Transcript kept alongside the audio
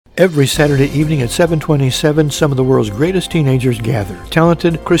Every Saturday evening at 7:27, some of the world's greatest teenagers gather.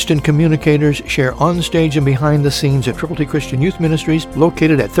 Talented Christian communicators share on stage and behind the scenes at Triple T Christian Youth Ministries,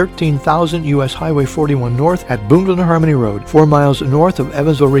 located at 13,000 U.S. Highway 41 North at Boonville and Harmony Road, 4 miles north of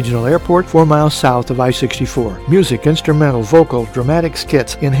Evansville Regional Airport, 4 miles south of I-64. Music, instrumental, vocal, dramatic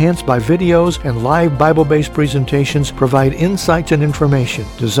skits, enhanced by videos and live Bible-based presentations provide insights and information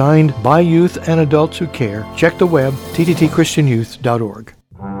designed by youth and adults who care. Check the web, tttchristianyouth.org.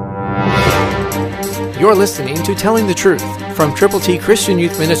 You're listening to Telling the Truth from Triple T Christian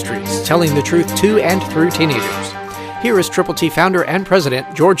Youth Ministries, telling the truth to and through teenagers. Here is Triple T founder and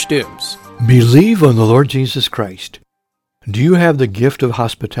president, George Dooms. Believe on the Lord Jesus Christ. Do you have the gift of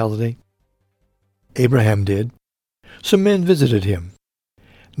hospitality? Abraham did. Some men visited him.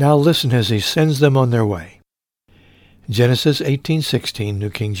 Now listen as he sends them on their way. Genesis 18:16, New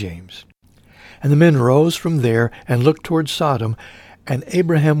King James. And the men rose from there and looked toward Sodom, and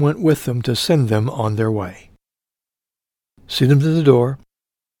Abraham went with them to send them on their way. See them to the door,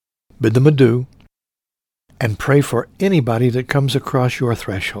 bid them adieu, and pray for anybody that comes across your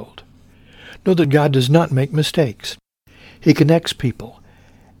threshold. Know that God does not make mistakes. He connects people,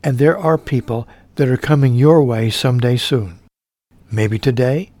 and there are people that are coming your way someday soon. Maybe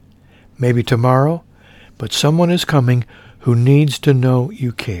today, maybe tomorrow, but someone is coming who needs to know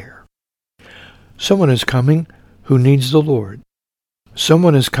you care. Someone is coming who needs the Lord.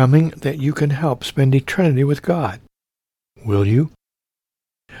 Someone is coming that you can help spend eternity with God. Will you?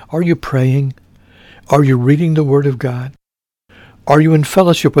 Are you praying? Are you reading the Word of God? Are you in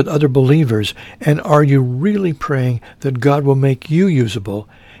fellowship with other believers? And are you really praying that God will make you usable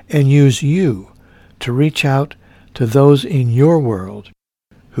and use you to reach out to those in your world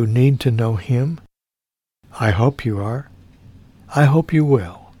who need to know Him? I hope you are. I hope you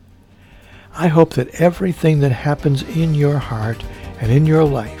will. I hope that everything that happens in your heart and in your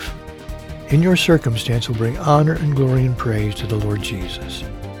life, in your circumstance, will bring honor and glory and praise to the Lord Jesus.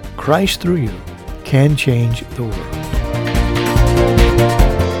 Christ through you can change the world.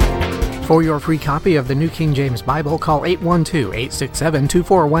 For your free copy of the New King James Bible, call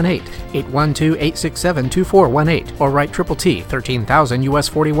 812-867-2418, 812-867-2418, or write Triple T, 13,000 U.S.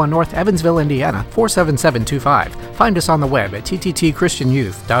 41 North, Evansville, Indiana, 47725. Find us on the web at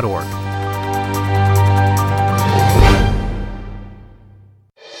tttchristianyouth.org.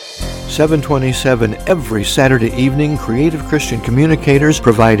 7:27 every Saturday evening, creative Christian communicators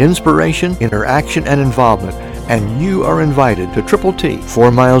provide inspiration, interaction, and involvement, and you are invited to Triple T,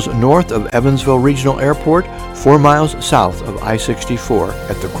 4 miles north of Evansville Regional Airport, 4 miles south of I-64,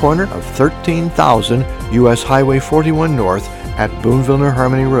 at the corner of 13,000 U.S. Highway 41 North at Boonville and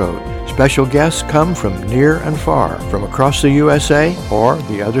Harmony Road. Special guests come from near and far, from across the USA or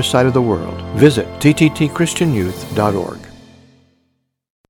the other side of the world. Visit tttchristianyouth.org.